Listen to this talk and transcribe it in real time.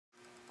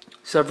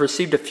So I've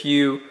received a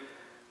few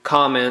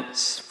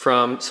comments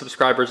from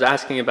subscribers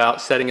asking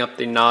about setting up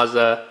the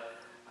Naza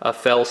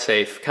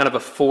Failsafe, kind of a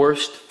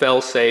forced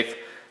failsafe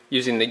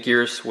using the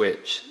gear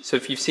switch. So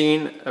if you've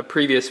seen a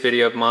previous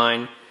video of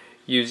mine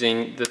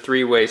using the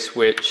three-way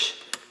switch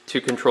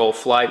to control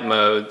flight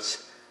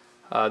modes,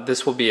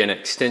 this will be an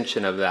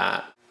extension of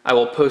that. I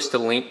will post a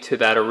link to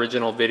that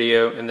original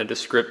video in the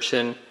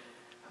description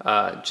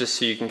just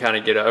so you can kind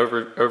of get an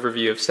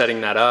overview of setting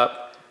that up,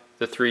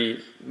 the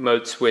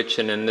three-mode switch,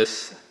 and in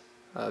this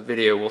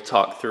video we'll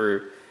talk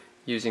through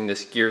using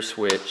this gear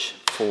switch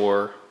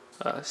for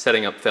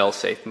setting up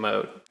failsafe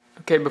mode.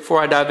 Okay,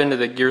 before I dive into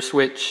the gear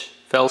switch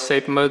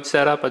failsafe mode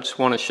setup, I just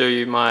want to show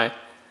you my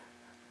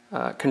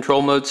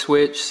control mode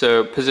switch.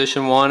 So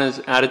position 1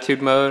 is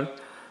attitude mode.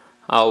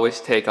 I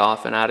always take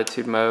off in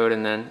attitude mode,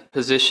 and then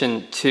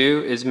position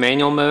 2 is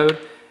manual mode,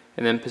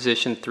 and then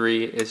position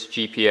 3 is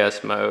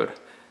GPS mode.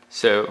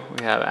 So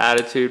we have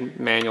attitude,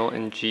 manual,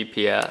 and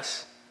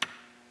GPS.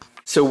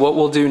 So what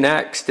we'll do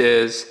next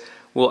is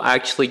we'll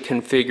actually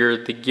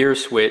configure the gear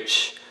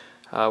switch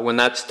when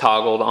that's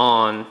toggled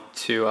on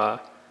to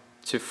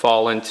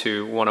fall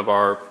into one of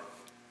our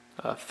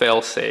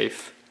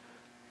fail-safe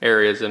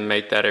areas and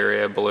make that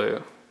area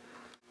blue.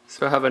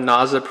 So I have a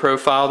Naza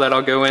profile that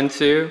I'll go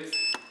into,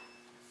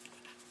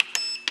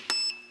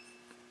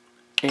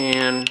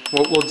 and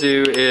what we'll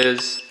do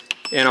is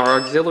in our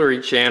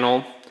auxiliary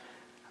channel,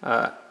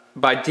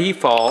 by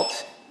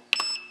default,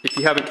 if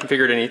you haven't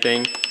configured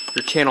anything,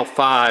 your channel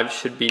 5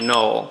 should be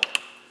null.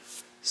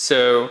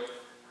 So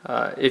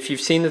if you've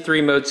seen the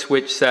three-mode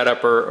switch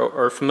setup or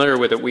are familiar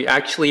with it, we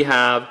actually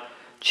have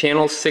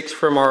channel 6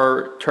 from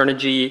our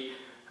Turnigy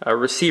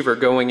receiver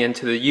going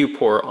into the U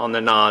port on the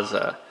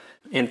Naza.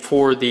 And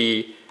for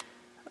the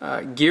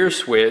gear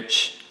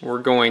switch,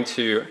 we're going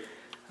to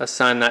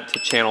assign that to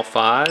channel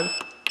 5.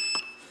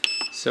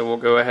 So we'll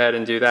go ahead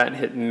and do that and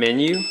hit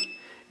menu.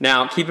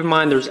 Now keep in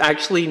mind there's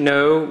actually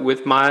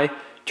with my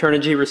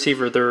Turnigy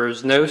receiver, there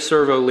is no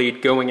servo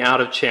lead going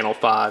out of channel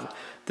 5.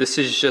 This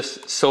is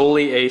just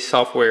solely a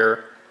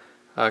software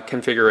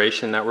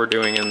configuration that we're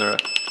doing in the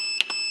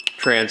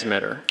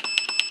transmitter.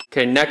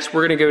 Okay, next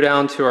we're going to go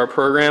down to our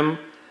program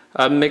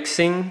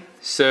mixing.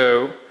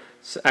 So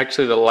it's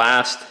actually the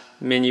last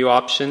menu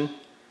option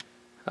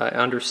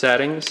under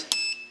settings.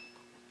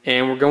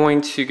 And we're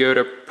going to go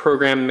to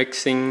program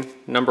mixing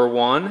number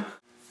 1.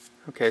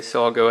 Okay,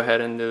 so I'll go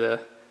ahead and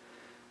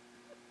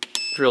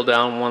drill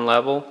down one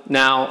level.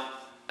 Now,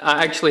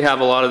 I actually have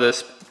a lot of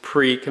this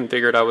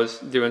pre-configured. I was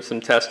doing some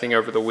testing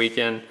over the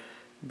weekend,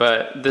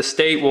 but the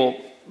state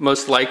will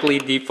most likely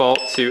default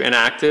to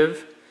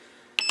inactive,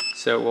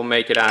 so we'll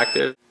make it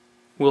active.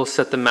 We'll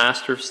set the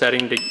master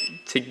setting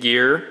to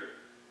gear.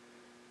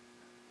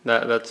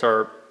 That's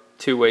our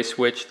two-way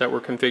switch that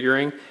we're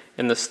configuring,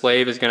 and the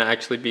slave is going to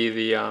actually be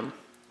the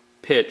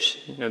pitch,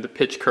 the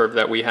pitch curve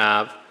that we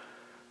have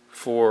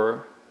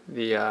for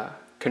the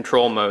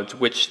control modes,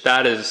 which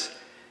that is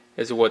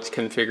what's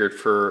configured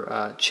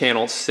for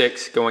channel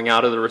 6 going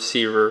out of the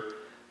receiver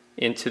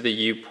into the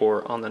U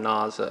port on the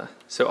Naza.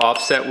 So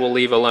offset we'll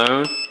leave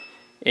alone,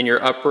 and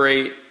your up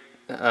rate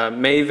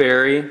may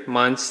vary.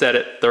 Mine's set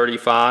at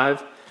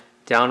 35,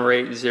 down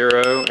rate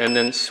 0, and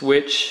then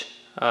switch,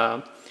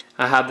 I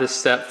have this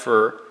set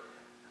for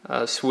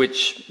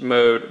switch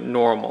mode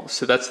normal.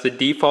 So that's the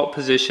default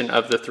position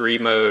of the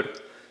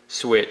three-mode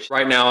switch.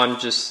 Right now I'm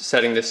just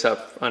setting this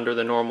up under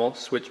the normal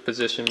switch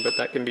position, but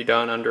that can be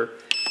done under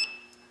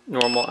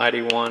normal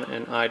ID1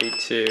 and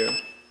ID2.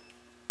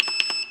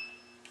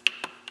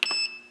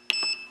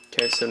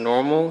 Okay, so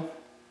normal,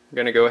 I'm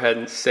going to go ahead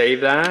and save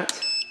that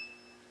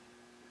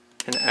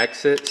and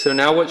exit. So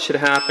now what should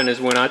happen is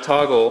when I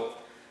toggle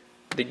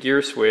the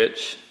gear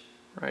switch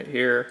right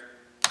here,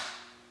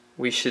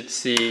 we should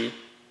see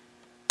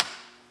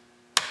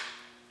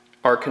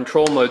our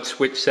control mode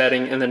switch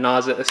setting in the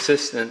Naza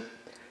Assistant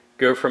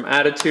go from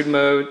attitude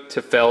mode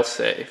to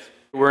failsafe.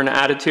 We're in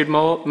attitude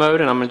mode,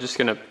 and I'm just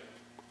going to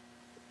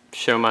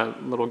show my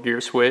little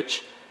gear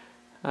switch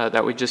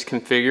that we just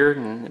configured,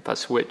 and if I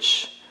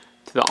switch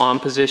to the on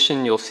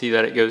position, you'll see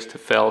that it goes to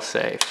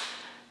failsafe.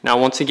 Now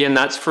once again,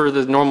 that's for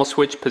the normal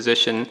switch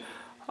position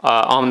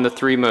on the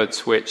three-mode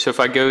switch. So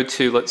if I go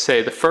to, let's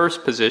say, the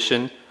first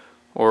position,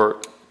 or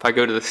if I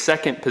go to the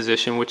second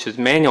position, which is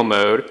manual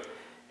mode,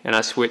 and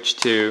I switch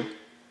to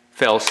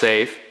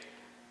failsafe,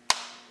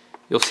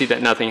 you'll see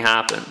that nothing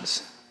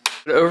happens.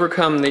 To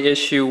overcome the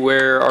issue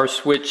where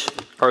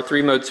our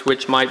three-mode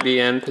switch might be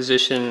in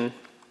position,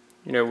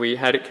 we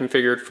had it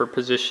configured for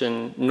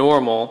position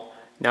normal,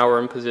 now we're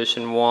in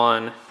position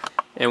 1,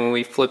 and when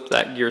we flipped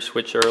that gear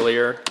switch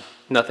earlier,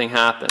 nothing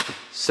happened.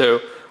 So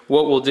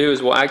what we'll do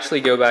is we'll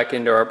actually go back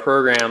into our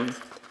program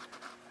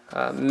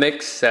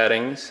mix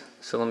settings.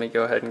 So let me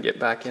go ahead and get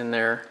back in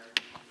there.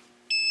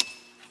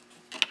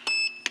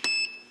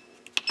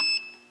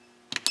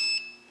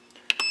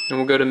 And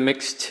we'll go to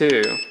mix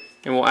 2,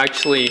 and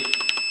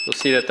you'll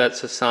see that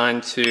that's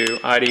assigned to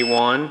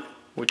ID1,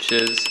 which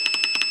is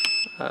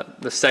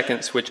the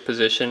second switch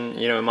position.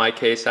 In my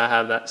case, I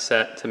have that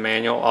set to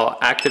manual. I'll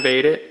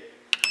activate it,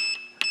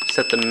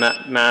 set the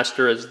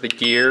master as the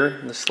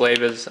gear, the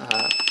slave as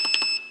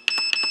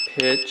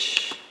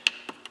pitch.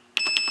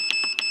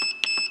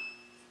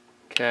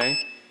 Okay,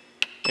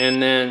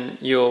 and then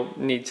you'll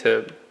need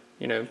to,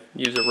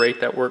 use a rate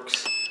that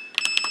works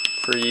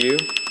for you.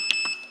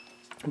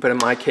 But in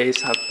my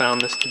case, I've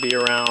found this to be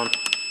around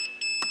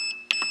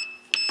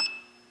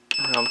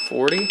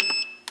 40.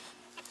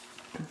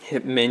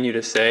 Hit menu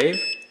to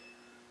save.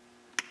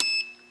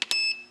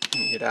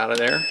 Get out of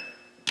there.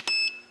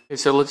 Okay,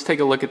 so let's take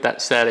a look at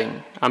that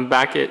setting. I'm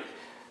back at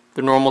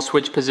the normal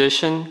switch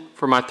position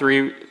for my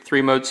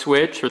three mode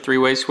switch or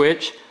three-way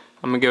switch.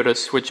 I'm gonna go to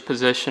switch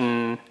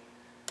position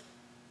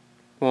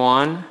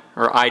 1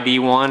 or ID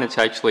 1. It's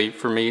actually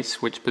for me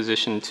switch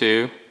position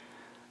 2.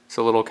 It's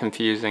a little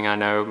confusing, I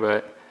know,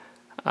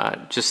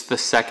 but just the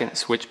second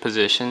switch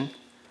position.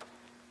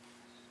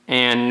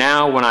 And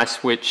now when I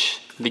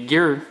switch the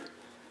gear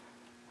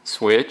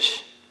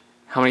switch,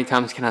 how many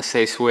times can I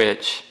say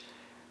switch?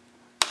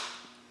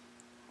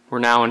 We're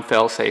now in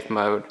failsafe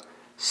mode.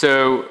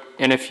 So,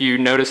 and if you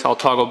notice, I'll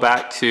toggle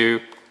back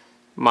to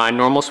my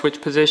normal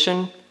switch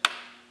position,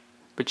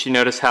 but you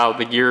notice how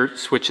the gear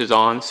switches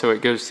on, so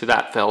it goes to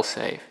that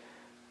failsafe.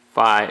 If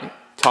I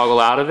toggle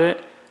out of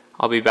it,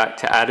 I'll be back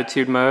to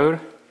attitude mode,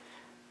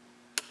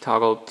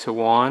 toggle to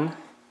 1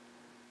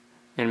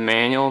 in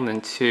manual, and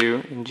then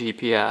 2 in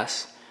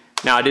GPS.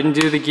 Now I didn't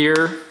do the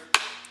gear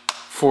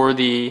for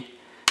the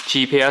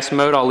GPS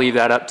mode. I'll leave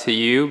that up to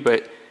you,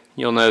 but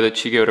you'll know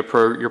that you go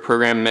to your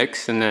program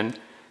mix and then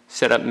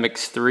set up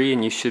mix 3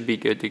 and you should be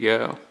good to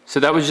go. So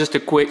that was just a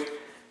quick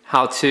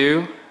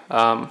how-to.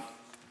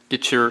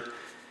 Get your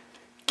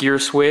gear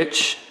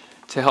switch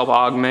to help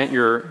augment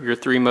your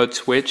 3-mode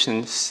switch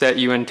and set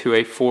you into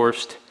a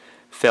forced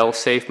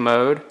fail-safe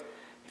mode.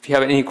 If you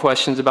have any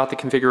questions about the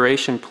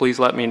configuration, please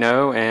let me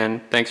know,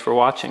 and thanks for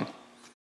watching.